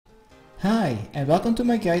Hi, and welcome to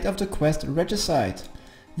my guide of the quest Regicide.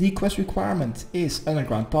 The quest requirement is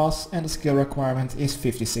underground pass and the skill requirement is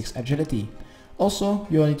 56 agility. Also,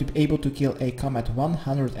 you will need to be able to kill a combat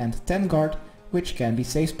 110 guard, which can be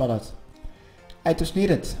safe spotted. Items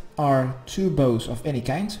needed are 2 bows of any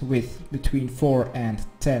kind with between 4 and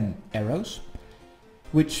 10 arrows,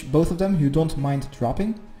 which both of them you don't mind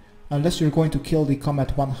dropping, unless you're going to kill the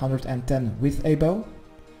combat 110 with a bow.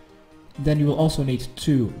 Then you will also need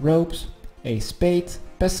 2 ropes, a spade,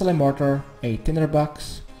 pestle and mortar, a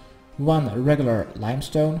tinderbox, 1 regular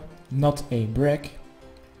limestone, not a brick,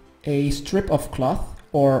 a strip of cloth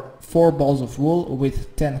or 4 balls of wool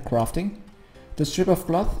with 10 crafting. The strip of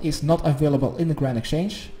cloth is not available in the Grand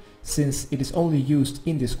Exchange, since it is only used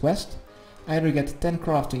in this quest. Either get 10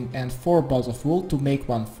 crafting and 4 balls of wool to make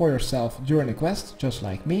one for yourself during the quest, just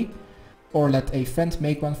like me, or let a friend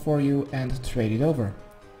make one for you and trade it over.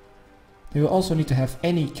 You will also need to have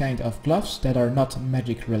any kind of gloves that are not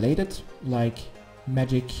magic related, like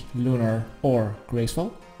magic, lunar or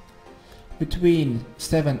graceful. Between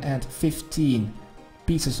 7 and 15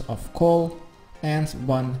 pieces of coal and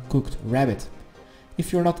 1 cooked rabbit.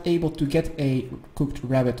 If you're not able to get a cooked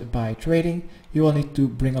rabbit by trading, you will need to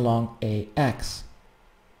bring along an axe.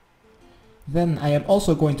 Then I am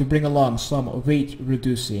also going to bring along some weight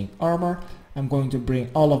reducing armor. I'm going to bring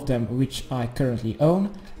all of them which I currently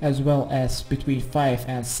own, as well as between 5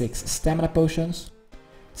 and 6 stamina potions.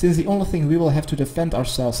 Since the only thing we will have to defend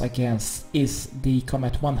ourselves against is the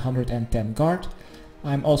combat 110 guard,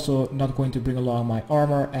 I'm also not going to bring along my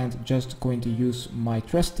armor and just going to use my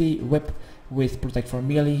trusty whip with protect from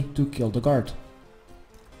melee to kill the guard.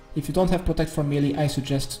 If you don't have protect from melee, I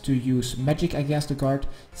suggest to use magic against the guard,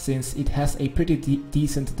 since it has a pretty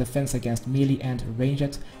decent defense against melee and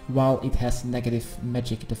ranged, while it has negative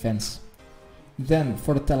magic defense. Then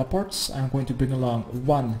for the teleports, I'm going to bring along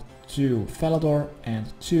 1 to Falador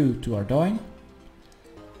and 2 to Ardy.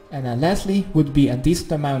 And then lastly would be a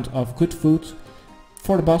decent amount of good food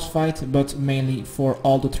for the boss fight, but mainly for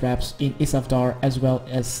all the traps in Isafdar as well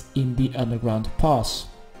as in the underground pass.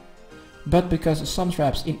 But because some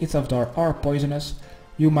traps in Isafdar are poisonous,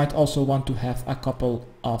 you might also want to have a couple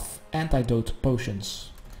of antidote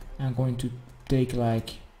potions. I'm going to take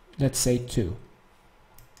let's say 2.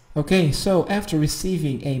 Okay, so after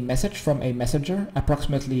receiving a message from a messenger,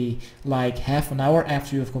 approximately half an hour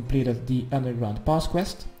after you have completed the underground pass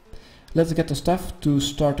quest, let's get the stuff to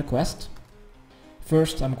start the quest.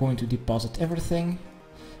 First I'm going to deposit everything,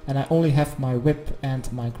 and I only have my whip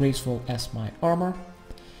and my graceful as my armor.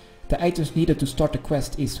 The items needed to start the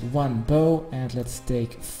quest is 1 bow and let's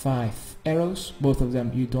take 5 arrows, both of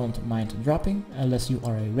them you don't mind dropping unless you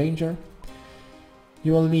are a ranger.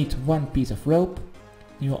 You will need 1 piece of rope.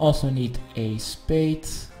 You will also need a spade,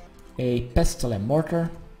 a pestle and mortar,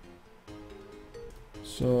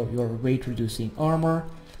 so your weight reducing armor.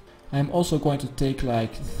 I'm also going to take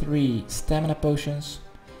 3 stamina potions,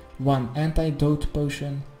 1 antidote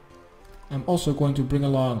potion. I'm also going to bring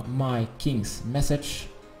along my king's message.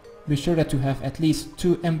 Be sure that you have at least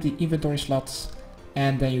 2 empty inventory slots,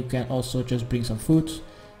 and then you can also just bring some food,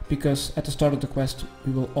 because at the start of the quest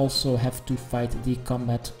we will also have to fight the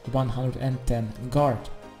combat 110 guard.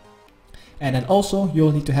 And then also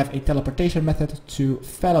you'll need to have a teleportation method to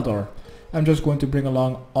Falador. I'm just going to bring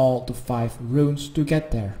along all the 5 runes to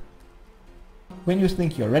get there. When you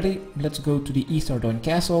think you're ready, let's go to the East Ardy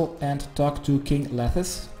castle and talk to King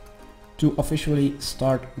Lathis to officially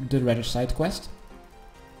start the Regicide quest.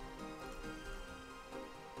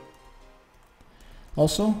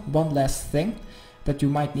 Also, one last thing that you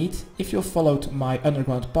might need: if you followed my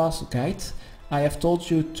underground pass guide, I have told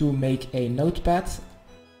you to make a notepad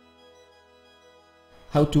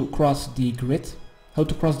how to cross the grid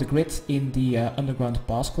in the underground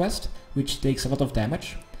pass quest, which takes a lot of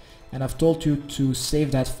damage, and I've told you to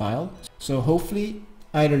save that file. So hopefully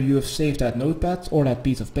either you have saved that notepad or that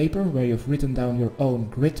piece of paper where you've written down your own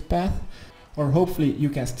grid path, or hopefully you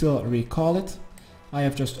can still recall it. I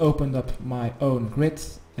have just opened up my own grid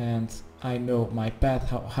and I know my path,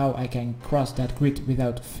 how I can cross that grid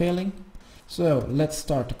without failing. So let's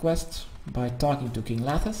start the quest by talking to King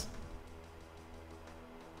Lathis.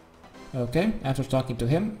 Okay, after talking to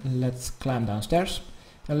him, let's climb downstairs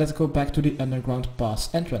and let's go back to the underground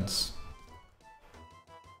pass entrance.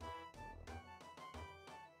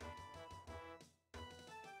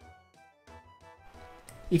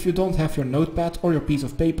 If you don't have your notepad or your piece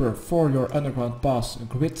of paper for your underground pass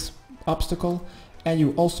grid obstacle, and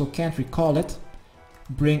you also can't recall it,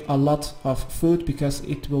 bring a lot of food, because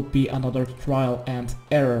it will be another trial and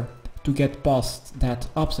error to get past that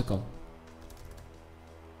obstacle.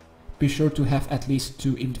 be sure to have at least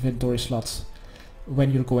 2 inventory slots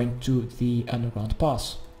when you're going to the underground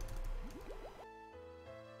pass.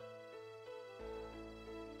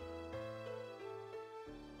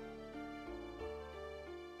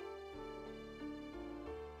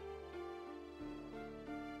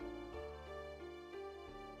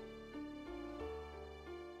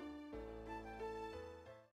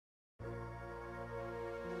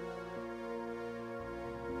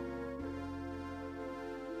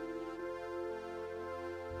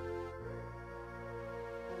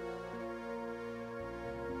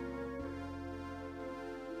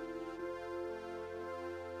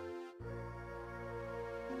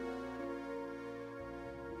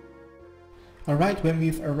 Alright, when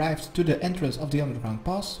we've arrived to the entrance of the underground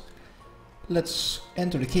pass, let's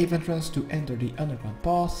enter the cave entrance to enter the underground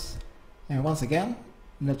path. And once again,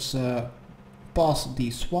 let's pass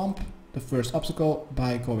the swamp, the first obstacle,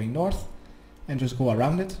 by going north and just go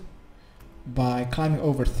around it by climbing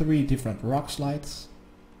over 3 different rock slides.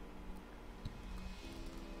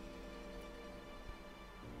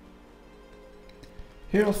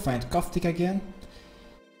 Here you'll find Kaftik again.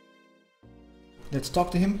 Let's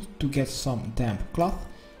talk to him to get some damp cloth.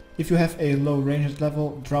 If you have a low ranged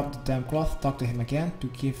level, drop the damp cloth, talk to him again to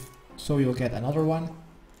give, so you'll get another one.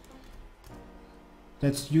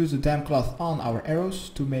 Let's use the damp cloth on our arrows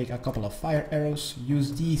to make a couple of fire arrows.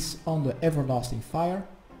 Use these on the everlasting fire,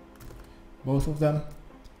 both of them,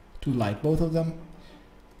 to light both of them.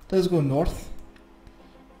 Let's go north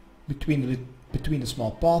between the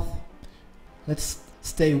small path. Let's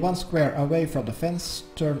stay 1 square away from the fence,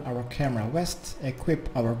 turn our camera west, equip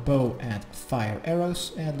our bow and fire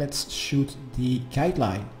arrows, and let's shoot the guide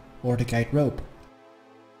line or the guide rope.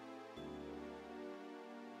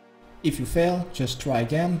 If you fail, just try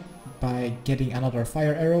again by getting another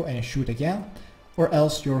fire arrow and shoot again, or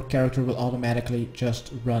else your character will automatically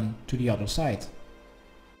just run to the other side.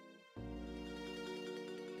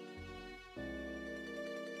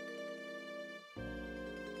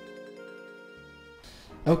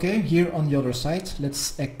 Okay, here on the other side,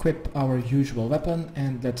 let's equip our usual weapon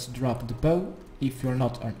and let's drop the bow, if you're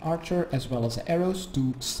not an archer, as well as the arrows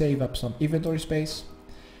to save up some inventory space.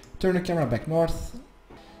 Turn the camera back north.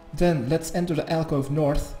 Then let's enter the alcove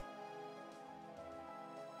north.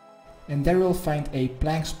 And there we'll find a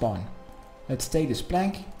plank spawn. Let's take this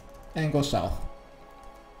plank and go south.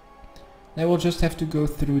 Now we'll just have to go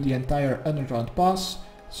through the entire underground pass,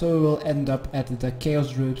 so we'll end up at the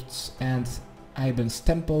Chaos Roots and Iben's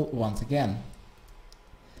temple once again.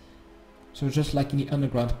 So just like in the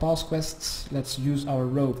underground pass quests, let's use our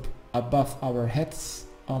rope above our heads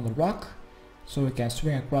on the rock so we can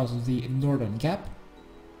swing across the northern gap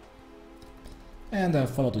and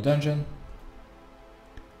follow the dungeon.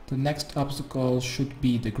 The next obstacle should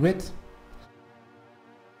be the grid.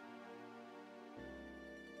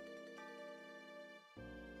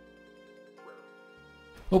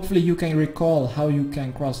 Hopefully you can recall how you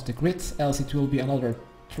can cross the grid, else it will be another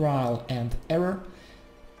trial and error.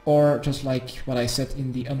 Or just like what I said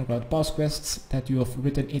in the underground pass quests, that you have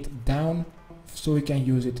written it down so we can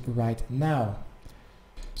use it right now.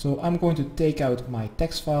 So I'm going to take out my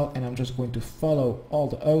text file and I'm just going to follow all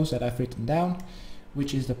the O's that I've written down,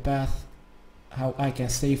 which is the path how I can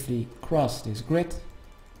safely cross this grid.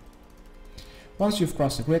 Once you've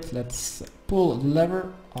crossed the grid, let's pull the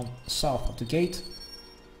lever on south of the gate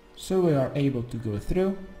so we are able to go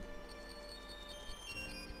through.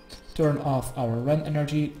 Turn off our run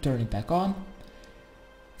energy, turn it back on,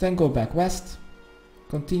 then go back west,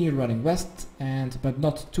 continue running west, but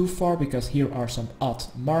not too far because here are some odd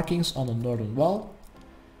markings on the northern wall.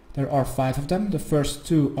 There are 5 of them, the first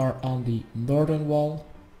 2 are on the northern wall.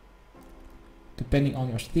 Depending on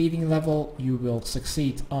your thieving level, you will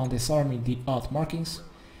succeed on disarming the odd markings.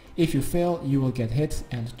 If you fail, you will get hit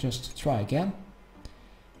and just try again.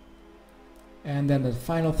 And then the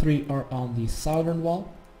final 3 are on the southern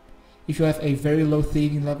wall. If you have a very low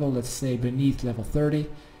thieving level, let's say beneath level 30,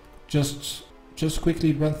 just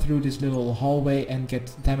quickly run through this little hallway and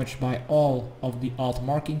get damaged by all of the odd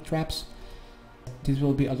marking traps. This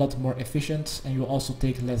will be a lot more efficient and you will also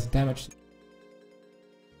take less damage.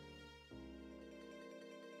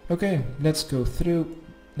 Okay, let's go to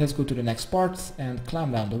the next part and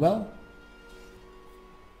climb down the well.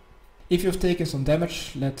 If you've taken some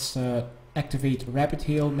damage, let's activate rapid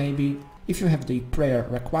heal maybe, if you have the prayer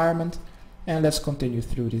requirement, and let's continue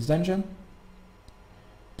through this dungeon.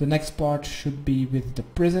 The next part should be with the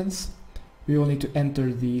prisons. We will need to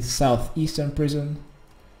enter the southeastern prison.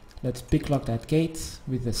 Let's picklock that gate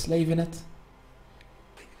with the slave in it.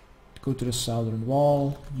 Go to the southern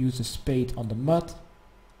wall, use the spade on the mud.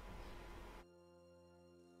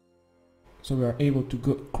 So we are able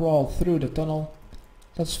to crawl through the tunnel.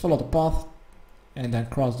 Let's follow the path and then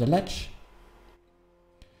cross the ledge.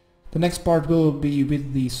 The next part will be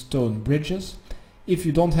with the stone bridges. If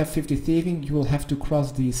you don't have 50 thieving, you will have to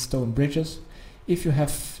cross these stone bridges. If you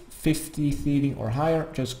have 50 thieving or higher,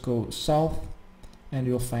 just go south and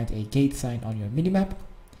you'll find a gate sign on your minimap.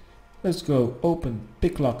 Let's go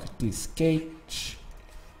picklock this cage.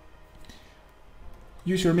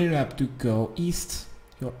 Use your minimap to go east.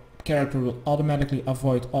 Your character will automatically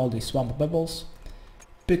avoid all the swamp bubbles.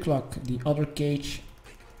 Picklock the other cage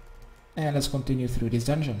and let's continue through this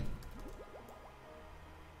dungeon.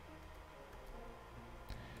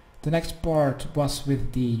 The next part was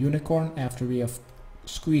with the unicorn after we have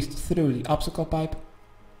squeezed through the obstacle pipe.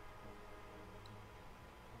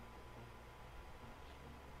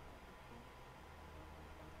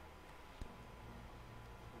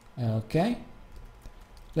 Okay,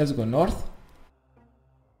 let's go north.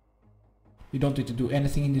 You don't need to do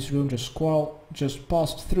anything in this room, just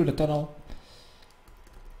pass through the tunnel.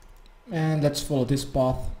 And let's follow this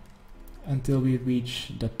path until we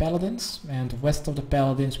reach the paladins, and west of the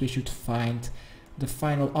paladins we should find the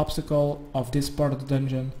final obstacle of this part of the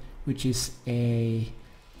dungeon, which is a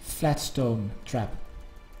flat stone trap.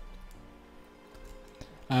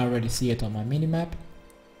 I already see it on my minimap.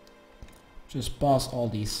 Just pass all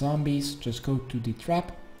these zombies, just go to the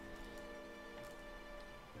trap.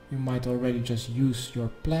 You might already just use your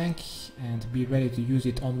plank and be ready to use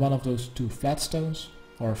it on one of those two flat stones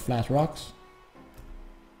or flat rocks.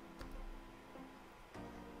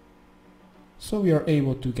 So we are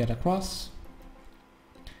able to get across.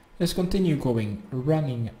 Let's continue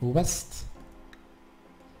running west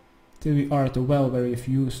till we are at the well where we've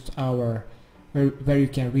used where you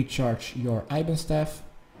can recharge your Iben staff.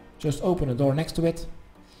 Just open the door next to it,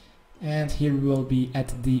 and here we will be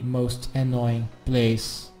at the most annoying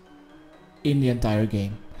place in the entire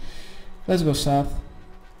game. Let's go south.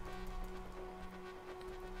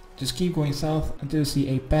 Just keep going south until you see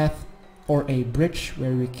a path or a bridge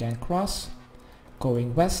where we can cross.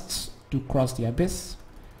 Going west to cross the abyss.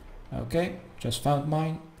 Okay, just found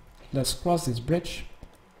mine. Let's cross this bridge.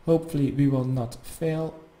 Hopefully we will not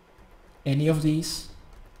fail any of these.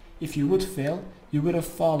 If you would fail, you would have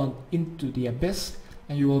fallen into the abyss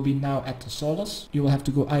and you will be now at the Solus. You will have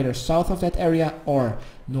to go either south of that area or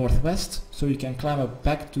northwest, so you can climb up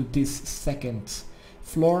back to this second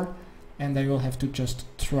floor, and then you'll have to just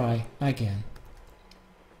try again.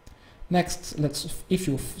 Next, if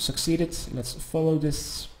you've succeeded, let's follow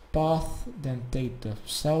this path, then take the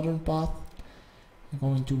southern path. I'm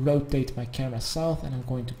going to rotate my camera south and I'm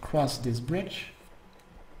going to cross this bridge.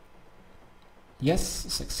 Yes,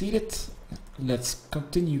 succeeded. Let's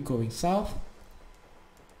continue going south.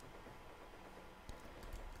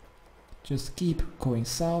 Just keep going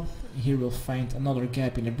south. Here we'll find another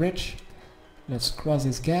gap in the bridge. Let's cross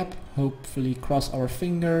this gap, hopefully cross our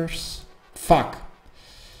fingers. Fuck!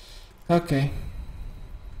 Okay.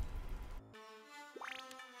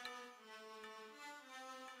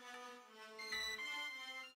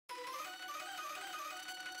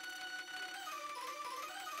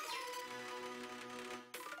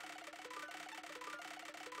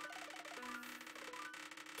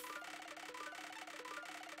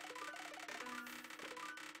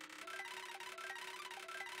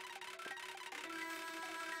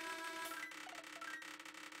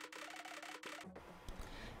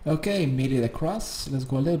 Okay, made it across. Let's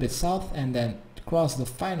go a little bit south and then cross the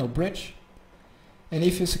final bridge. And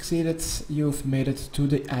if you succeeded, you've made it to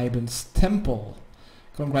the Iben's temple.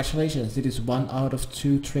 Congratulations, it is 1 out of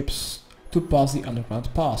 2 trips to pass the underground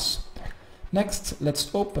pass. Next,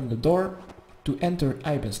 let's open the door to enter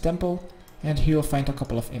Iben's temple, and here you'll find a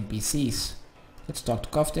couple of NPCs. Let's talk to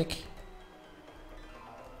Kovtik.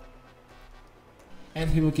 And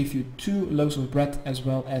he will give you 2 loaves of bread as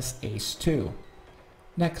well as a stew.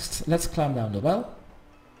 Next, let's climb down the well,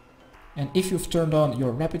 and if you've turned on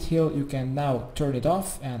your rapid heal, you can now turn it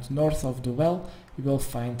off, and north of the well you will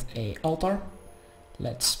find an altar.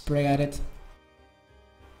 Let's pray at it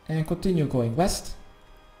and continue going west.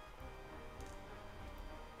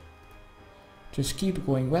 Just keep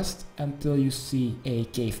going west until you see a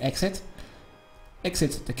cave exit.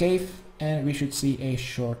 Exit the cave and we should see a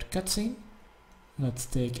short cutscene. Let's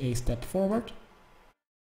take a step forward.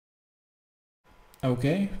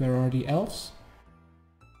 Okay, where are the elves?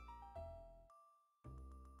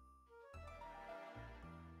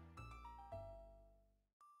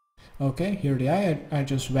 Okay, here they are. I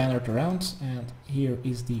just wandered around, and here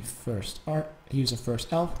is the first here's the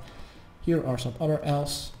first elf. Here are some other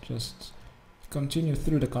elves. Just continue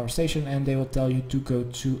through the conversation and they will tell you to go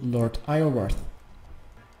to Lord Iorworth.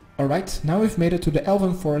 Alright, now we've made it to the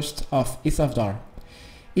Elven Forest of Isafdar.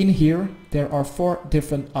 In here there are 4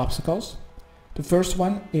 different obstacles. The first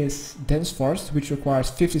one is dense forest, which requires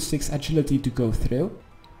 56 agility to go through.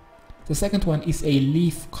 The second one is a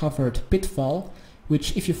leaf covered pitfall,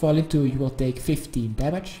 which if you fall into you will take 15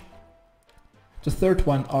 damage. The third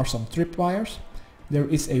one are some tripwires. There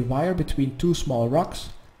is a wire between 2 small rocks,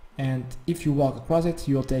 and if you walk across it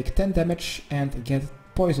you will take 10 damage and get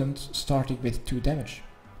poisoned starting with 2 damage.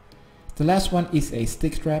 The last one is a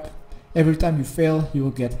stick trap. Every time you fail you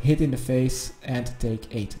will get hit in the face and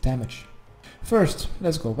take 8 damage. First,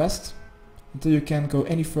 let's go west, until you can't go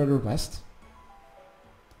any further west.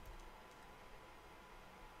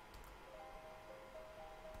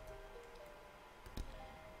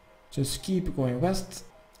 Just keep going west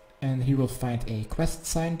and you will find a quest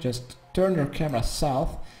sign. Just turn your camera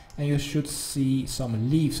south and you should see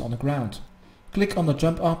some leaves on the ground. Click on the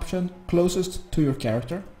jump option closest to your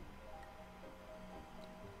character.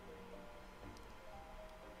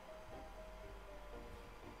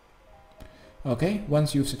 Okay,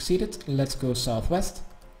 once you've succeeded, let's go southwest.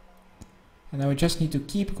 And now we just need to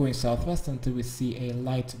keep going southwest until we see a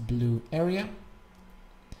light blue area.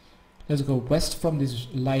 Let's go west from this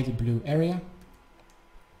light blue area.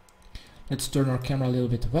 Let's turn our camera a little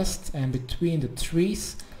bit west, and between the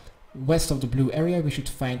trees west of the blue area we should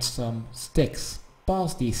find some sticks.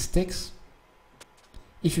 Pass these sticks.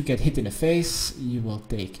 If you get hit in the face you will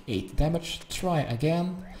take 8 damage. Try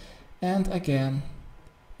again and again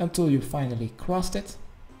until you finally crossed it.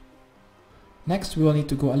 Next we will need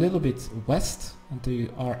to go a little bit west until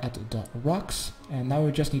you are at the rocks, and now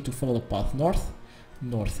we just need to follow the path north,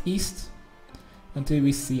 northeast, until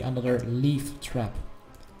we see another leaf trap.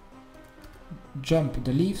 Jump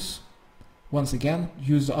the leaves. Once again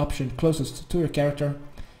use the option closest to your character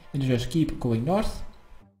and just keep going north.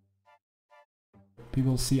 We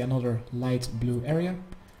will see another light blue area.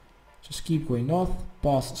 Just keep going north,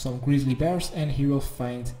 past some grizzly bears, and here you will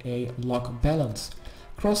find a log balance.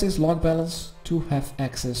 Cross this log balance to have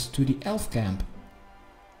access to the elf camp.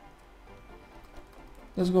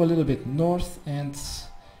 Let's go a little bit north, and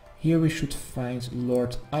here we should find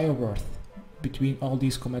Lord Iorwerth. Between all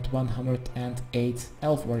these combat 108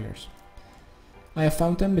 elf warriors. I have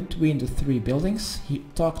found them between the 3 buildings. He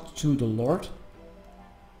talked to the Lord.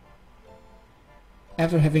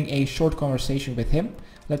 After having a short conversation with him,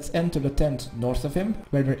 let's enter the tent north of him,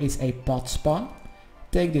 where there is a pot spawn.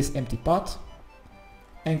 Take this empty pot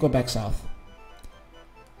and go back south.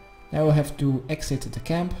 Now we'll have to exit the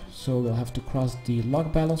camp, so we'll have to cross the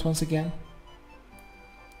log balance once again.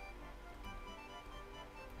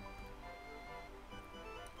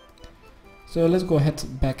 So let's go ahead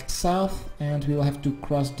back south, and we will have to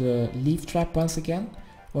cross the leaf trap once again,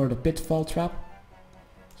 or the pitfall trap.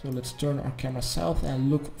 So let's turn our camera south and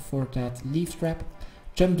look for that leaf trap.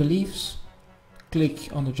 Jump the leaves, click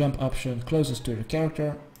on the jump option closest to your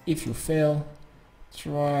character. If you fail,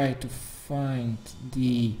 try to find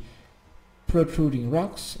the protruding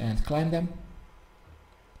rocks and climb them.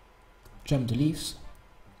 Jump the leaves.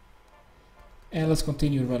 And let's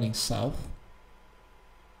continue running south.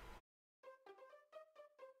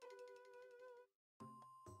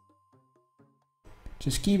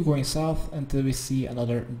 Just keep going south until we see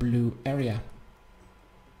another blue area.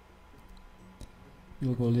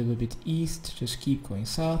 We'll go a little bit east, just keep going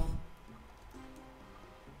south.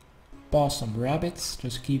 Pass some rabbits,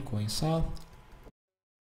 just keep going south.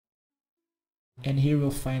 And here we'll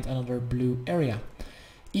find another blue area.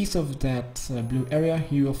 East of that blue area,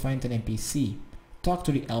 you will find an NPC. Talk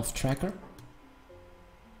to the elf tracker.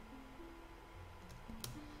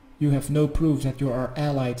 You have no proof that you are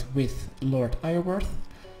allied with Lord Iorwerth.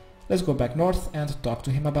 Let's go back north and talk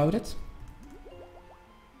to him about it.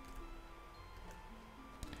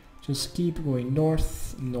 Just keep going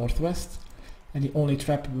north, northwest, and the only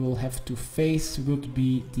trap we will have to face would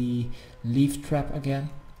be the leaf trap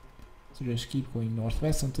again. So just keep going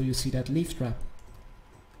northwest until you see that leaf trap.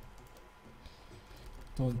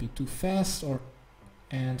 Don't be too fast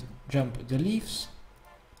and jump the leaves.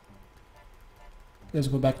 Let's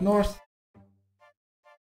go back north.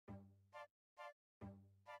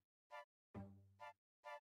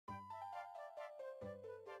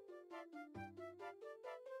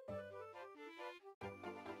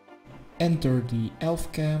 Enter the elf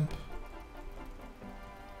camp.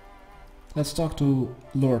 Let's talk to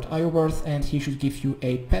Lord Iorwerth, and he should give you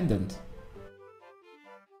a pendant.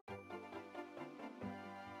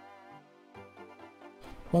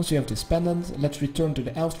 Once you have this pendant, let's return to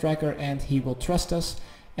the elf tracker, and he will trust us,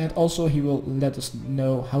 and also he will let us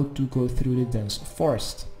know how to go through the dense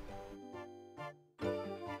forest.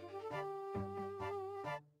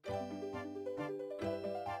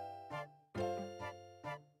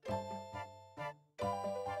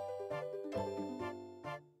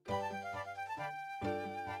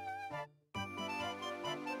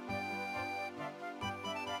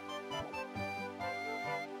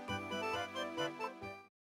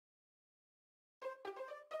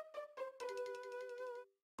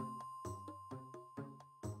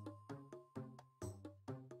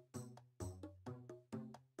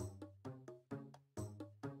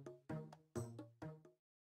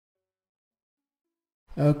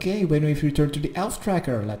 Okay, when we return to the elf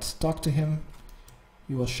tracker, let's talk to him.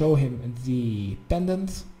 You will show him the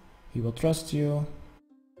pendant. He will trust you.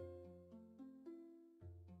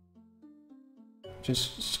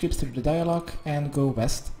 Just skip through the dialogue and go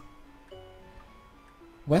west.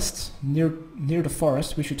 West, near the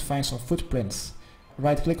forest, we should find some footprints.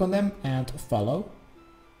 Right click on them and follow.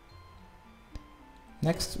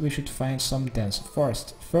 Next we should find some dense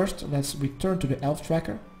forest. First let's return to the elf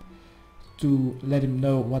tracker to let him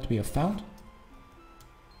know what we have found.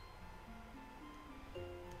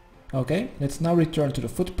 Okay, let's now return to the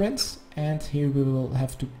footprints, and here we will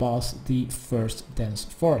have to pass the first dense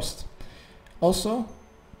forest. Also,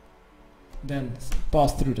 then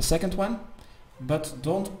pass through the second one, but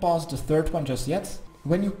don't pass the third one just yet.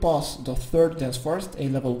 When you pass the third dense forest, a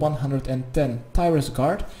level 110 Tyrus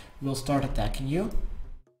guard will start attacking you.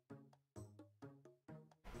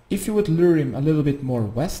 If you would lure him a little bit more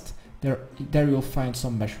west, there you will find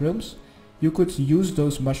some mushrooms. You could use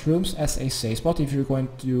those mushrooms as a safe spot if you're going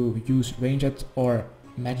to use ranged or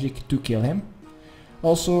magic to kill him.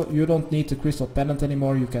 Also, you don't need the crystal pendant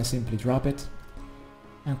anymore, you can simply drop it.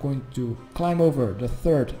 I'm going to climb over the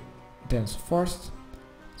third dense forest.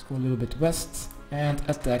 Let's go a little bit west and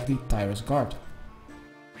attack the Tyrus guard.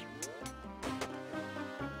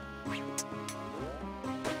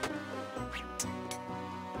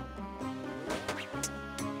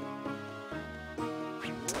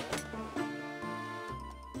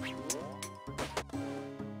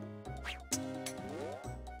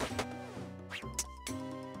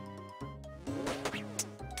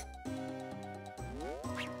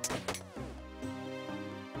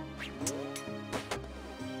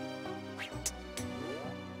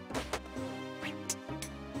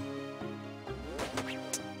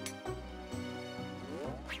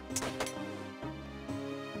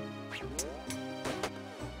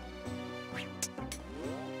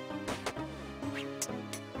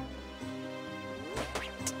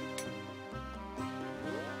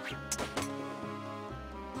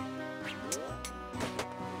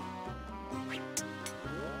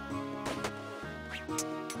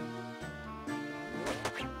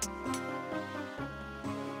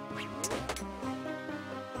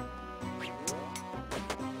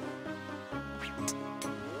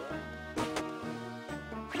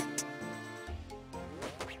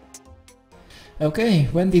 Okay,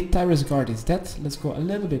 when the Tyrus guard is dead, let's go a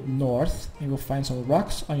little bit north and you'll find some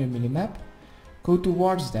rocks on your minimap. Go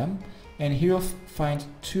towards them and here you'll find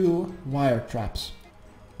two wire traps.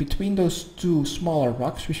 Between those two smaller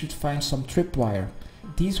rocks we should find some tripwire.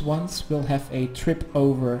 These ones will have a trip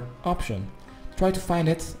over option. Try to find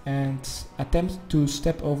it and attempt to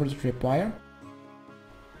step over the tripwire.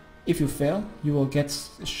 If you fail, you will get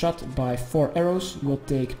shot by 4 arrows, you will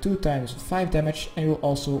take 2 times 5 damage and you will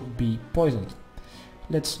also be poisoned.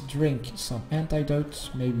 Let's drink some antidotes,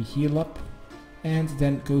 maybe heal up, and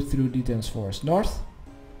then go through the dense forest north.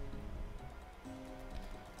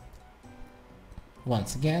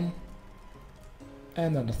 Once again.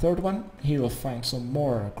 And then the third one. Here you'll find some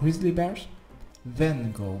more grizzly bears.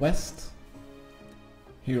 Then go west.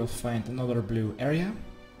 Here you'll find another blue area.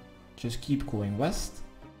 Just keep going west.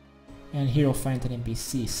 And here you'll find an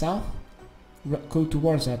NPC south. Go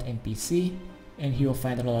towards that NPC. And here you'll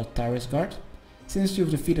find another Tyrus guard. Since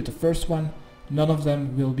you've defeated the first one, none of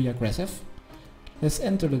them will be aggressive. Let's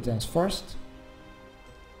enter the dense forest.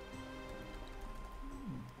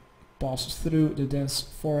 Pass through the dense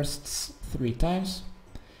forests 3 times.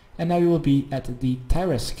 And now you will be at the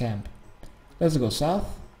Tyrus camp. Let's go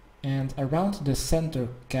south. And around the center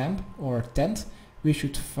camp or tent, we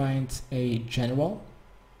should find a general.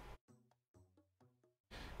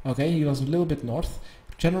 Okay, he was a little bit north.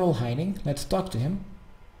 General hiding. Let's talk to him.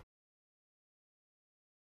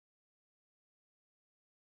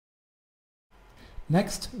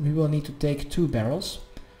 Next, we will need to take 2 barrels.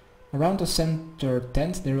 Around the center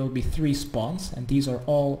tent there will be 3 spawns, and these are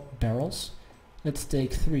all barrels. Let's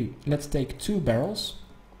take 2 barrels.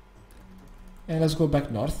 And let's go back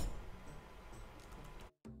north.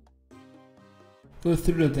 Go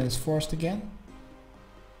through the dense forest again.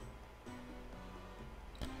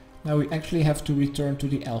 Now we actually have to return to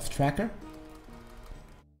the elf tracker.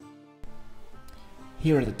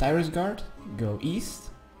 Here at the Tyrus guard, go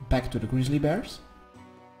east, back to the grizzly bears.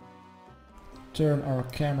 Turn our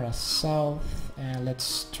camera south and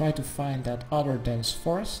let's try to find that other dense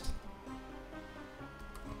forest.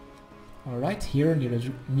 Alright, here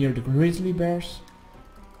near the grizzly bears.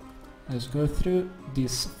 Let's go through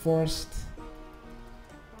this forest.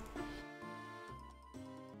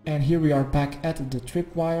 And here we are back at the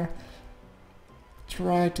tripwire.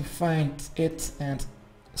 Try to find it and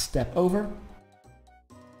step over.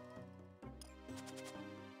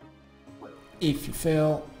 If you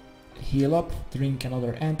fail, heal up, drink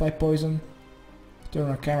another anti-poison, turn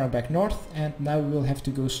our camera back north, and now we will have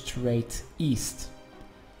to go straight east.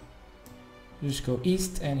 Just go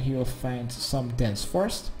east and here you'll find some dense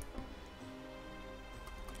forest.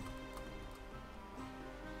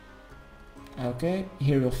 Okay,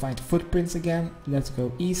 here you'll find footprints again. Let's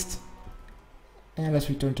go east and let's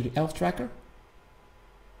return to the elf tracker.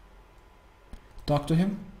 Talk to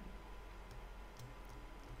him.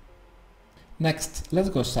 Next, let's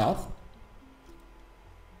go south.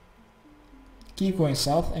 Keep going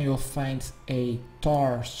south and you'll find a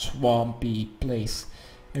tar swampy place.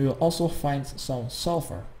 And you'll also find some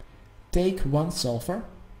sulfur. Take 1 sulfur.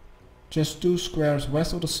 Just 2 squares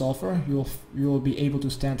west of the sulfur, you'll be able to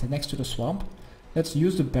stand next to the swamp. Let's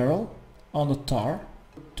use the barrel on the tar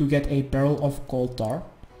to get a barrel of cold tar.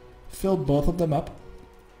 Fill both of them up.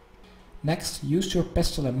 Next, use your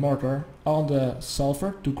pestle and mortar on the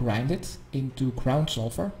sulfur to grind it into ground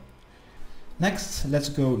sulfur. Next, let's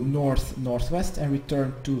go north-northwest and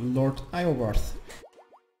return to Lord Ioworth.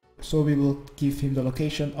 So we will give him the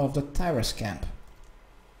location of the Tyrus camp.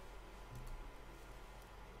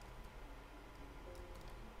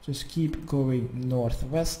 Just keep going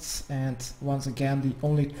northwest, and once again the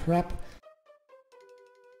only trap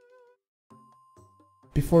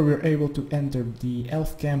before we're able to enter the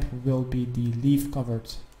elf camp will be the leaf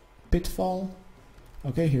covered pitfall.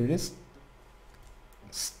 Okay, here it is.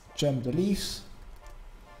 Jump the leaves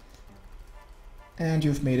and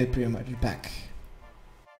you've made it pretty much back.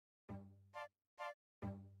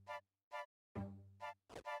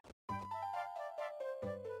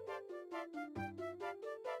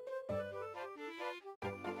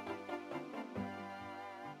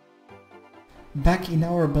 Back in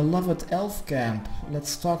our beloved elf camp,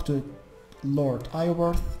 let's talk to Lord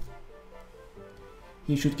Ioworth.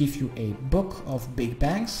 He should give you a book of big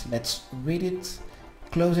bangs. Let's read it,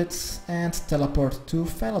 close it and teleport to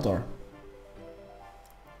Falador.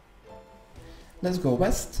 Let's go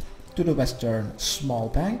west to the western small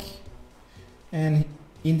bank, and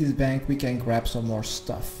in this bank we can grab some more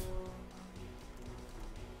stuff.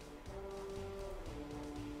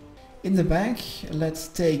 In the bank, let's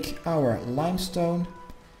take our limestone.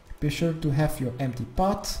 Be sure to have your empty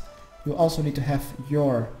pot. You also need to have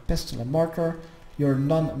your pestle and mortar, your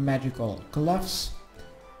non-magical gloves,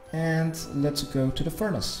 and let's go to the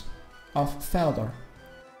furnace of Falador.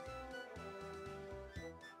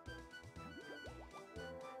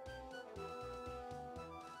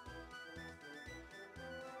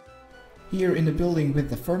 Here in the building with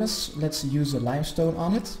the furnace, let's use the limestone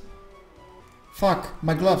on it. Fuck,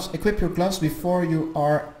 my gloves. Equip your gloves before you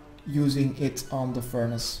are using it on the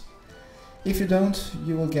furnace. If you don't,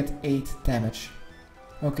 you will get 8 damage.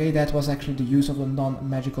 Okay, that was actually the use of the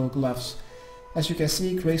non-magical gloves. As you can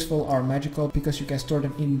see, graceful are magical because you can store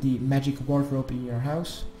them in the magic wardrobe in your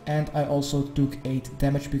house. And I also took 8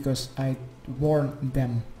 damage because I wore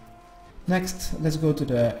them. Next, let's go to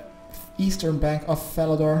the eastern bank of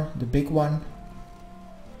Falador, the big one.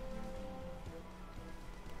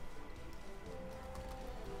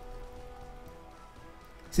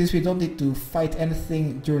 Since we don't need to fight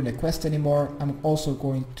anything during the quest anymore, I'm also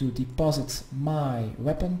going to deposit my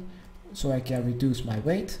weapon so I can reduce my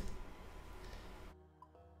weight.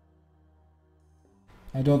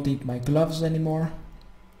 I don't need my gloves anymore.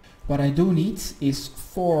 What I do need is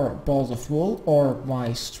 4 balls of wool or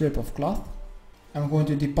my strip of cloth. I'm going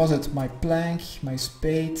to deposit my plank, my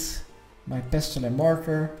spade, my pestle and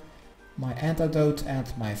mortar, my antidote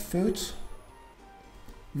and my food.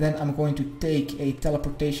 Then I'm going to take a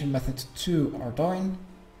teleportation method to Ardoin,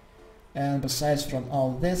 and besides from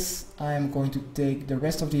all this, I'm going to take the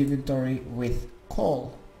rest of the inventory with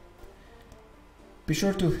coal. Be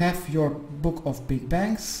sure to have your book of big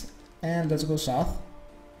bangs, and let's go south.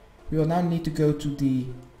 We will now need to go to the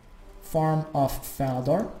farm of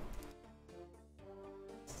Falador,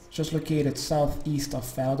 just located southeast of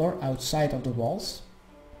Falador, outside of the walls.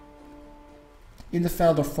 In the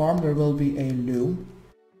Falador farm there will be a loom.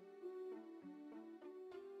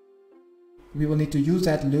 We will need to use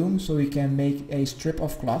that loom so we can make a strip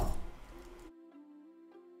of cloth.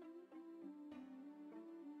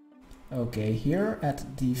 Okay, here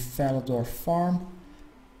at the Falador farm,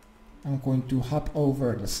 I'm going to hop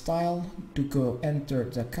over the stile to go enter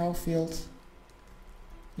the cow field.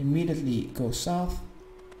 Immediately go south.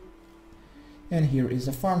 And here is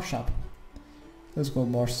the farm shop. Let's go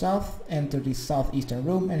more south, enter the southeastern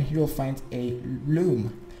room, and here you'll find a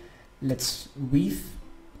loom. Let's weave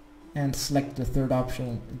and select the third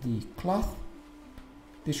option, the cloth.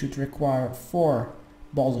 This should require 4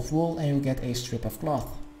 balls of wool and you'll get a strip of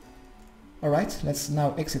cloth. Alright, let's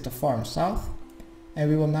now exit the farm south, and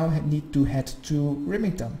we will now need to head to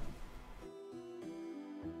Remington.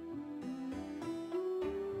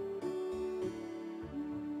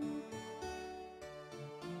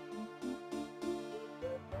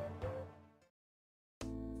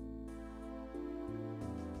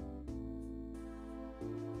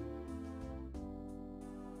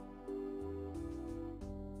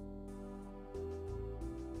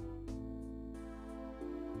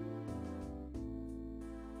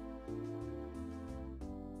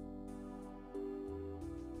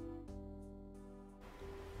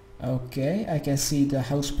 Okay, I can see the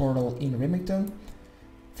house portal in Remington.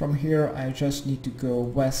 From here I just need to go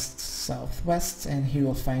west southwest, and here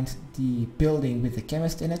you'll find the building with the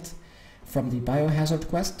chemist in it from the biohazard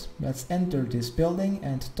quest. Let's enter this building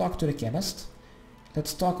and talk to the chemist.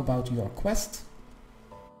 Let's talk about your quest.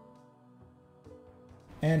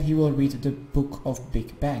 And he will read the Book of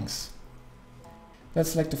Big Bangs.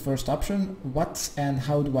 Let's select the first option, what and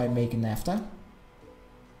how do I make naphtha?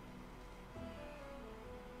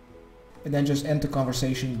 And then just end the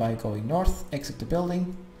conversation by going north, exit the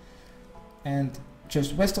building, and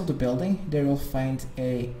just west of the building there you'll find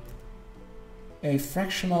a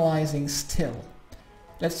fractionalizing still.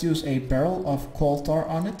 Let's use a barrel of coal tar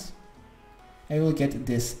on it, and you will get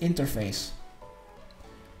this interface.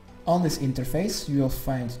 On this interface you will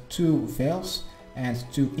find two valves and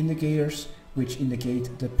two indicators which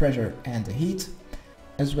indicate the pressure and the heat,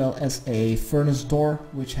 as well as a furnace door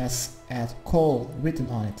which has add coal written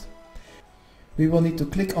on it. We will need to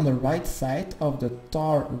click on the right side of the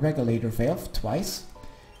tar regulator valve twice,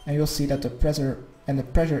 and you'll see that the pressure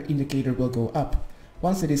indicator will go up.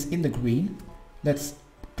 Once it is in the green, let's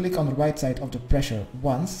click on the right side of the pressure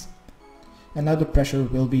once, and now the pressure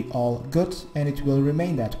will be all good and it will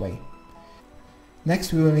remain that way.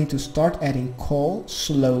 Next we will need to start adding coal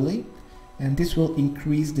slowly, and this will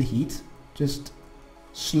increase the heat. Just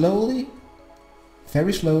slowly,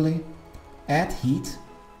 very slowly, add heat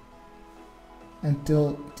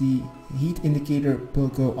until the heat indicator will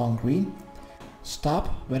go on green. Stop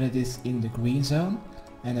when it is in the green zone,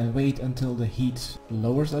 and then wait until the heat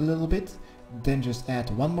lowers a little bit. Then just add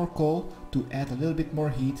one more coal to add a little bit more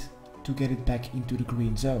heat to get it back into the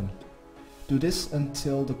green zone. Do this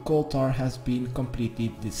until the coal tar has been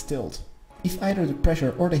completely distilled. If either the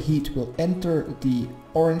pressure or the heat will enter the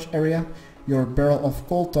orange area, your barrel of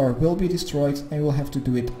coal tar will be destroyed and you will have to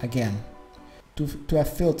do it again. To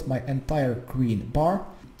have filled my entire green bar,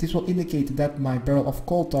 this will indicate that my barrel of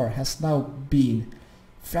coal tar has now been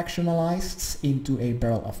fractionalized into a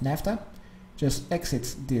barrel of naphtha. Just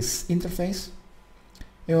exit this interface.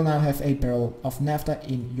 You will now have a barrel of naphtha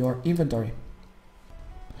in your inventory.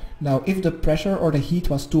 Now if the pressure or the heat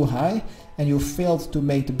was too high and you failed to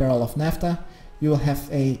make the barrel of naphtha, you will have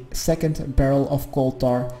a second barrel of coal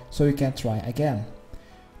tar, so you can try again.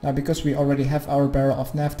 Now because we already have our barrel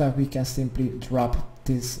of naphtha, we can simply drop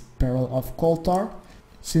this barrel of coal tar,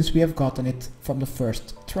 since we have gotten it from the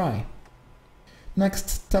first try.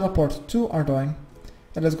 Next, teleport to Ardoin,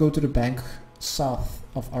 and let's go to the bank south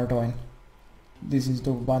of Ardoin. This is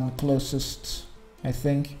the one closest, I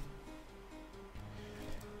think.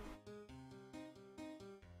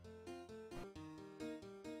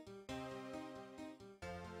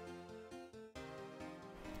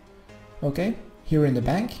 Okay, here in the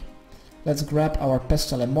bank, let's grab our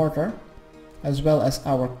pestle and mortar, as well as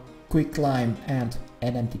our quicklime and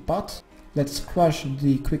an empty pot. Let's crush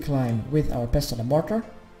the quicklime with our pestle and mortar,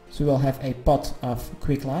 so we'll have a pot of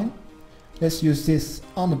quicklime. Let's use this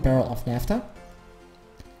on the barrel of naphtha,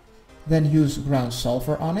 then use ground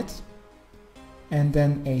sulfur on it, and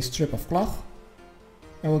then a strip of cloth,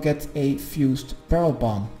 and we'll get a fused barrel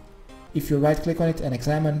bomb. If you right click on it and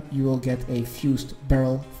examine, you will get a fused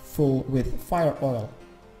barrel full with fire oil.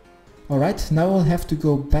 Alright, now we'll have to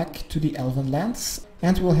go back to the Elven lands,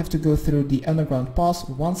 and we'll have to go through the underground pass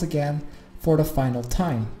once again for the final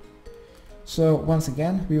time. So once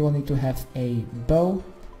again we will need to have a bow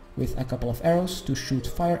with a couple of arrows to shoot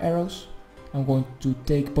fire arrows. I'm going to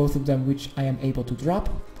take both of them, which I am able to drop.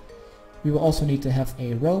 We will also need to have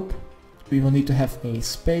a rope. We will need to have a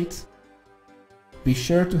spade. Be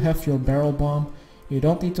sure to have your barrel bomb. You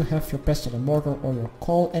don't need to have your pestle and mortar or your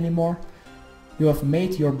coal anymore. You have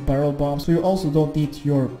made your barrel bomb, so you also don't need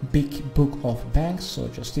your big book of bangs, so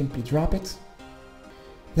just simply drop it.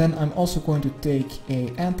 Then I'm also going to take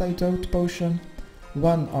an antidote potion,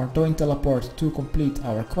 one Ardoin teleport to complete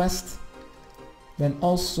our quest, then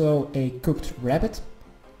also a cooked rabbit.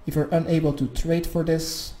 If you're unable to trade for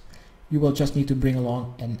this, you will just need to bring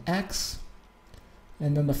along an axe.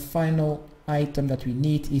 And then the final item that we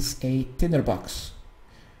need is a tinderbox.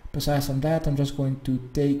 Besides from that, I'm just going to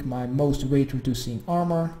take my most weight reducing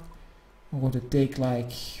armor. I'm going to take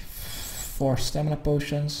like 4 stamina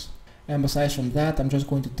potions. And besides from that, I'm just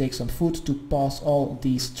going to take some food to pass all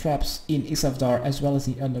these traps in Isafdar as well as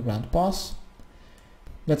the underground pass.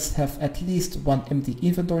 Let's have at least 1 empty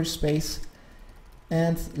inventory space.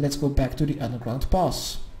 And let's go back to the underground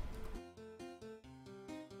pass.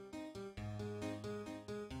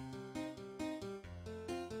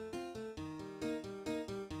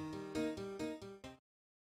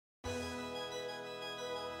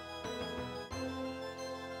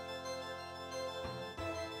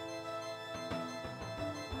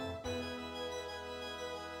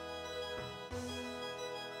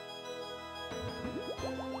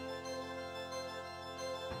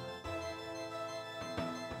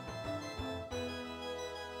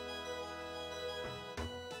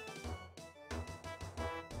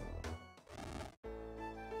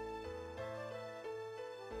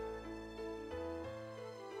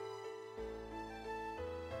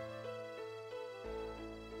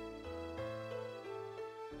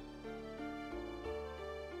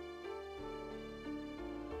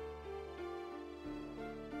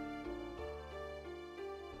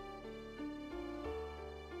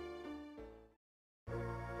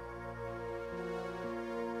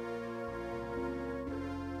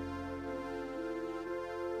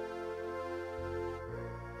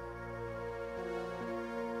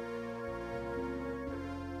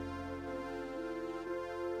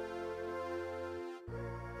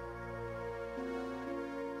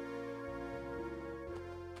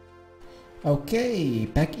 Okay,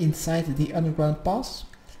 back inside the underground pass.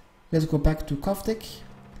 Let's go back to Koftik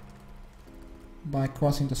by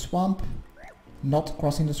crossing the swamp. Not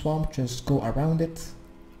crossing the swamp, just go around it.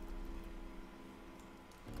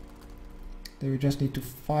 Then we just need to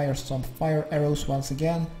fire some fire arrows once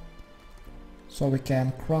again, so we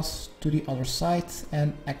can cross to the other side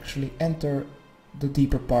and actually enter the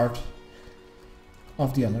deeper part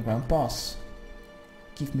of the underground pass.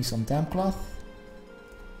 Give me some damp cloth.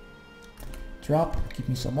 Drop, give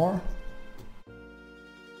me some more.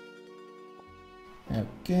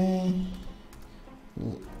 Okay.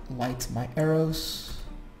 Light my arrows.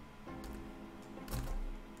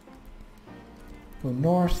 Go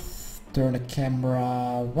north, turn the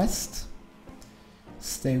camera west.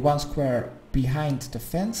 Stay 1 square behind the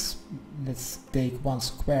fence. Let's take 1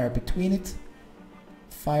 square between it.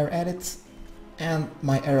 Fire at it. And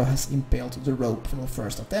my arrow has impaled the rope from the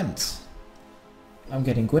first attempt. I'm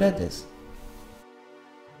getting good at this.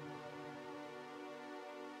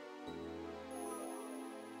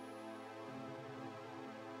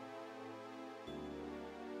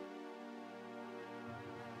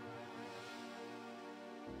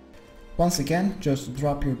 Once again, just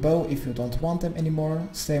drop your bow if you don't want them anymore,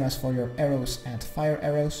 same as for your arrows and fire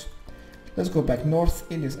arrows. Let's go back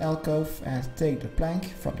north in this alcove and take the plank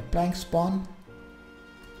from the plank spawn.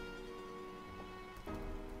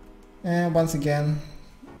 And once again,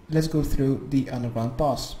 let's go through the underground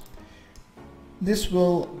pass. This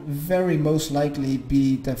will very most likely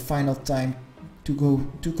be the final time to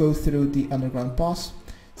go through the underground pass,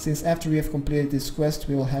 since after we have completed this quest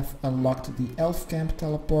we will have unlocked the elf camp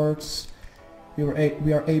teleports.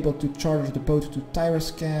 We are able to charge the boat to Tyrus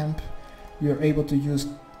camp. We are able to use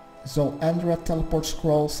Zolandra teleport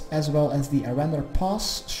scrolls as well as the Arandar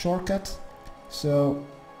pass shortcut. So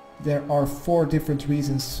there are 4 different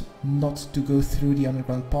reasons not to go through the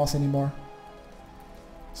underground pass anymore.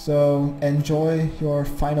 So enjoy your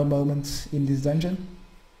final moments in this dungeon.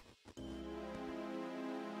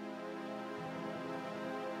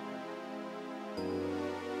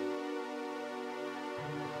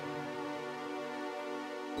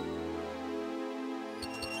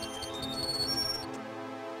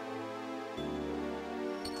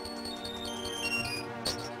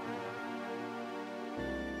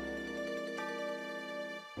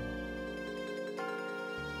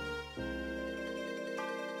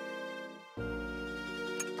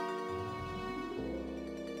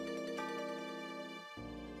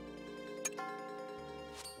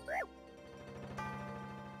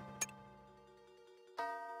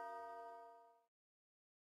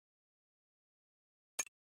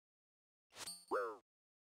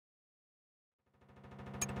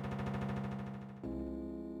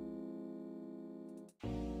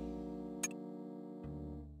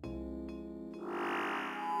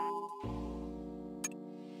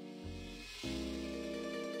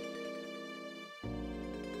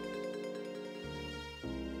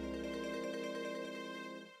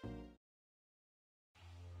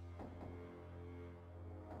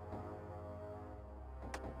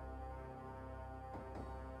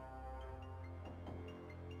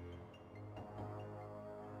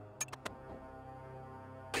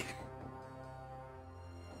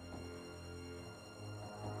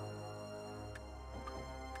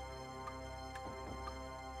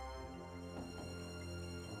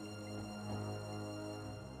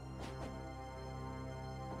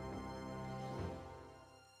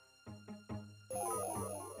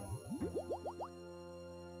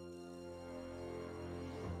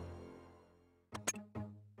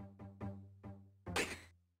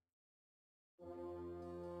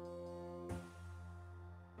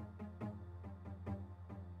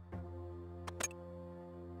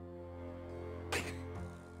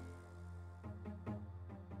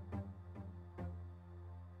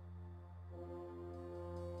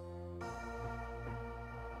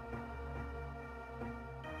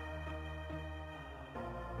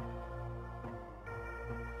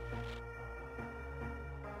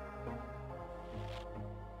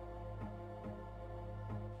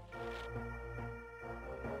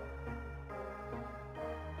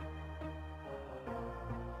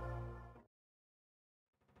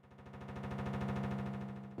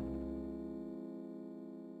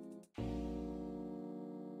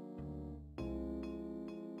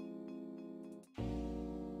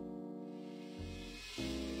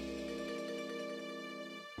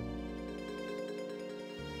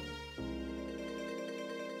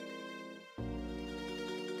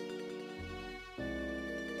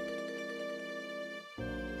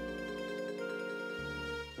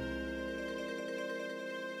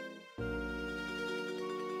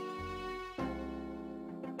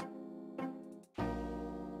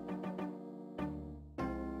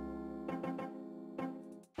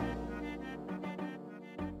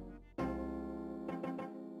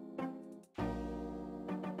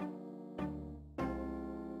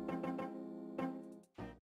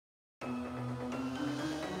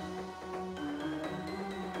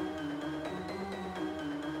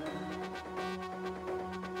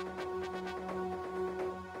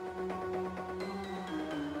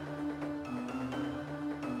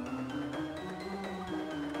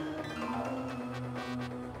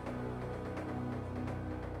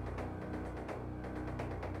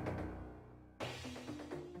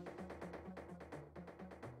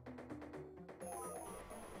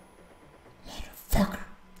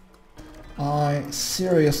 I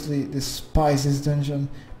seriously despise this dungeon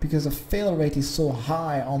because the fail rate is so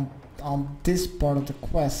high on this part of the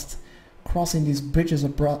quest. Crossing these bridges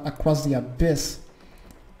across the abyss.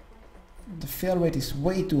 The fail rate is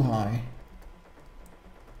way too high.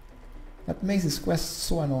 That makes this quest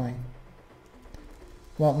so annoying.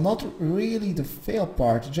 Well, not really the fail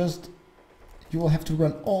part, just you will have to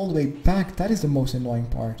run all the way back. That is the most annoying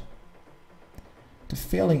part. The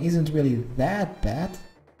failing isn't really that bad.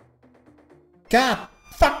 God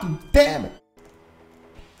fucking damn it!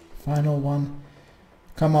 Final one.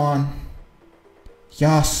 Come on.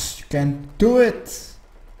 Yes, you can do it!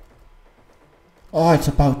 Oh, it's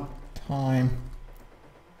about time.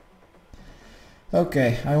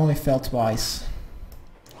 Okay, I only fell twice.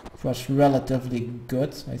 It was relatively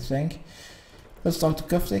good, I think. Let's talk to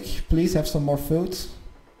Kuftik. Please have some more food.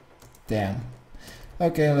 Damn.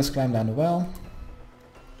 Okay, let's climb down the well.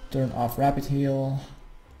 Turn off rapid heal.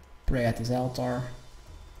 Pray at his altar.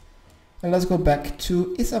 And let's go back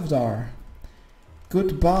to Isavdar.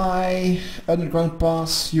 Goodbye, underground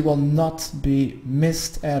pass. You will not be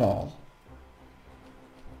missed at all.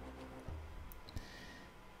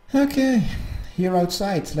 Okay, here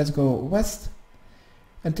outside. Let's go west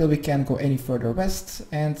until we can't go any further west,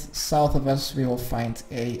 and south of us we will find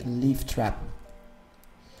a leaf trap.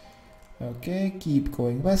 Okay, keep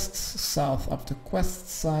going west, south of the quest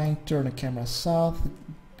sign, turn the camera south,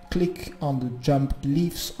 click on the jump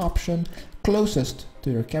leaves option closest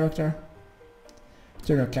to your character,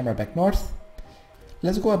 turn your camera back north.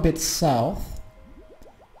 Let's go a bit south,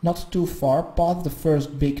 not too far, past the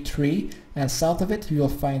first big tree, and south of it you will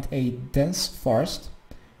find a dense forest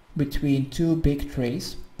between two big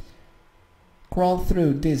trees. Crawl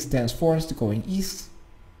through this dense forest going east.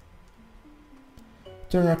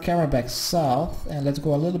 Turn our camera back south and let's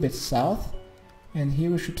go a little bit south. And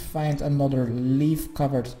here we should find another leaf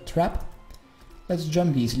covered trap. Let's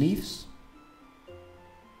jump these leaves.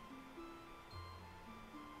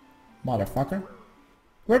 Motherfucker.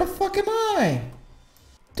 Where the fuck am I?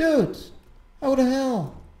 Dude, how the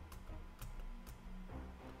hell?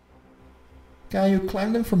 Can you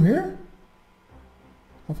climb them from here?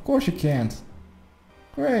 Of course you can't.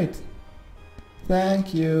 Great.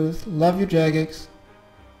 Thank you. Love you, Jagex.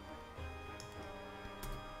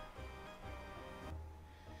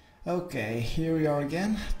 Okay, here we are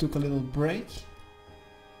again. Took a little break.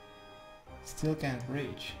 Still can't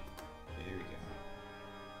reach. Here we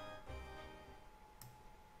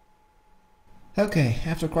go. Okay,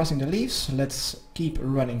 after crossing the leaves, let's keep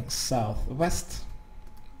running southwest.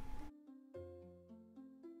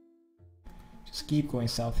 Just keep going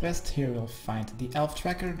southwest. Here we'll find the elf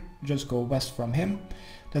tracker. Just go west from him.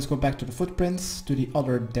 Let's go back to the footprints, to the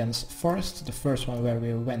other dense forest, the first one where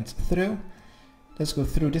we went through. Let's go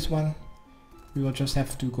through this one. We will just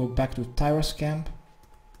have to go back to Tyrus camp.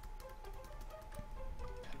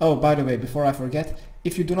 Oh, by the way, before I forget,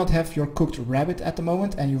 if you do not have your cooked rabbit at the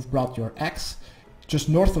moment and you've brought your axe, just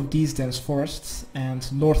north of these dense forests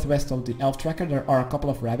and northwest of the elf tracker there are a couple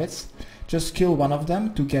of rabbits. Just kill one of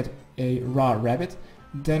them to get a raw rabbit,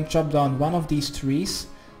 then chop down one of these trees,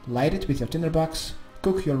 light it with your tinderbox,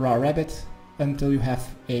 cook your raw rabbit until you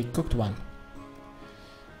have a cooked one.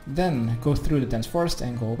 Then go through the dense forest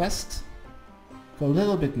and go west. Go a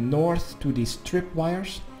little bit north to these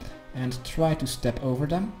tripwires and try to step over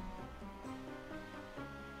them.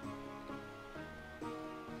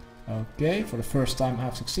 Okay, for the first time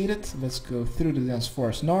I've succeeded. Let's go through the dense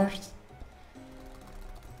forest north.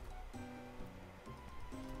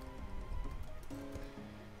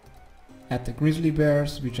 At the grizzly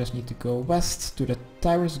bears we just need to go west to the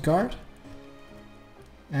Tyrus guard.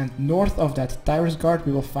 And north of that Tyrus guard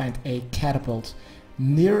we will find a catapult.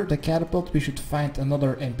 Near the catapult we should find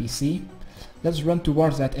another NPC. Let's run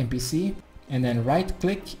towards that NPC and then right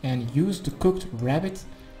click and use the cooked rabbit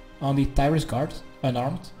on the Tyrus guard,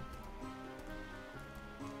 unarmed.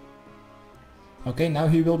 Okay, now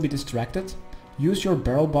he will be distracted. Use your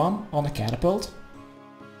barrel bomb on the catapult.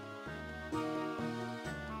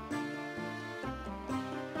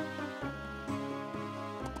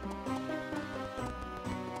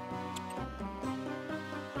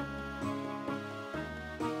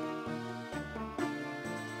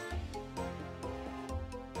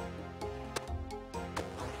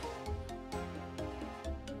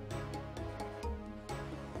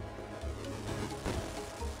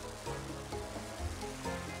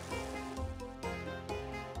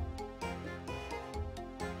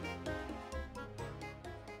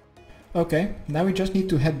 Okay, now we just need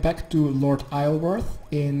to head back to Lord Isleworth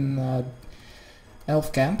in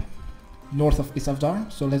Elf Camp, north of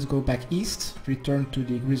Isavdar. So let's go back east, return to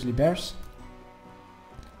the grizzly bears.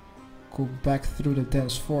 go back through the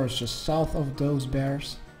dense forest just south of those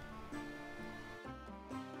bears.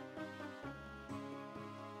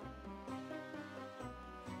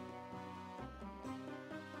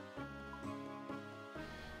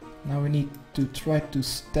 Now we need to try to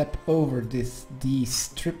step over these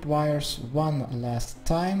tripwires one last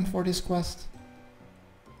time for this quest.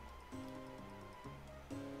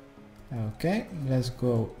 Okay, let's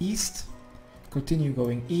go east. Continue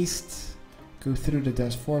going east. Go through the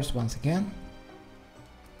dense forest once again.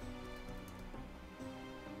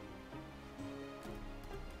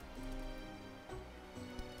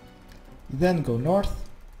 Then go north.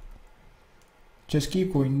 Just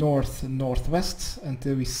keep going northwest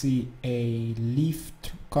until we see a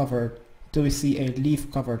leaf-covered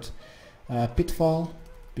pitfall.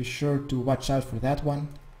 Be sure to watch out for that one.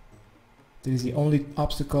 This is the only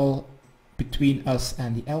obstacle between us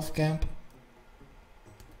and the elf camp.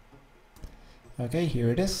 Okay, here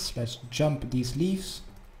it is. Let's jump these leaves.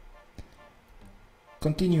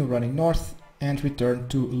 Continue running north and return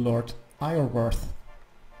to Lord Ironworth.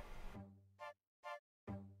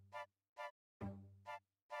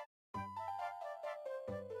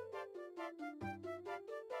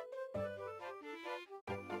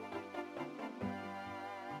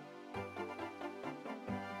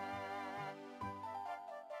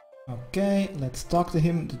 Okay, let's talk to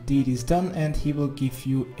him. The deed is done and he will give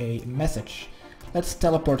you a message. Let's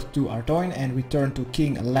teleport to Ardoin and return to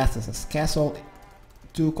King Lathas' castle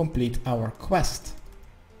to complete our quest.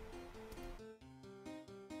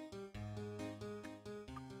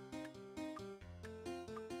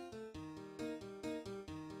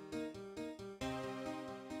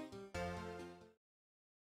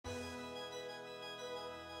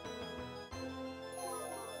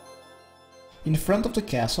 In front of the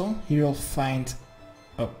castle, you will find...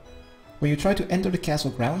 when you try to enter the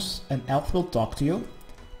castle grounds, an elf will talk to you.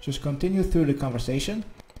 Just continue through the conversation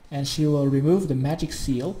and she will remove the magic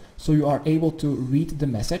seal so you are able to read the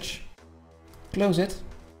message. Close it.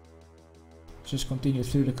 Just continue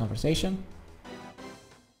through the conversation.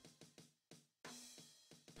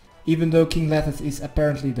 Even though King Lathas is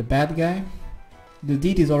apparently the bad guy, the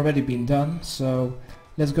deed has already been done, so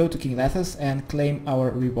let's go to King Lathas and claim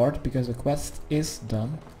our reward because the quest is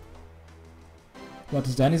done. What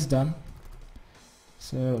is done is done.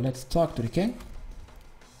 So let's talk to the king.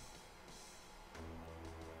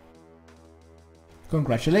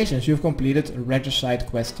 Congratulations, you've completed Regicide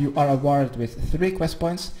quest. You are awarded with 3 quest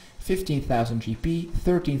points, 15,000 GP,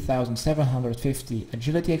 13,750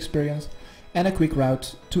 agility experience and a quick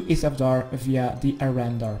route to Isavdar via the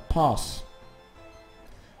Arandar Pass.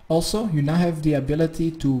 Also, you now have the ability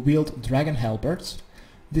to wield dragon halberds.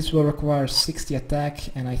 This will require 60 attack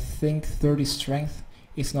and I think 30 strength.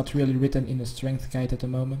 It's not really written in the strength guide at the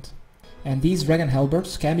moment. And these dragon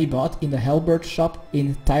halberds can be bought in the halberd shop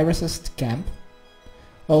in Tyrus' camp.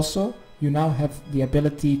 Also, you now have the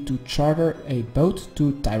ability to charter a boat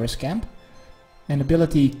to Tyrus camp, an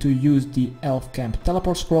ability to use the elf camp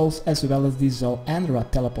teleport scrolls as well as the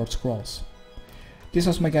Zoandra teleport scrolls. This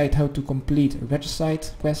was my guide how to complete Regicide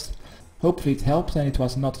quest. Hopefully it helped and it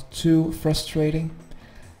was not too frustrating.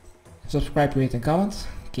 Subscribe, rate and comment.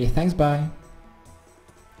 Okay, thanks, bye.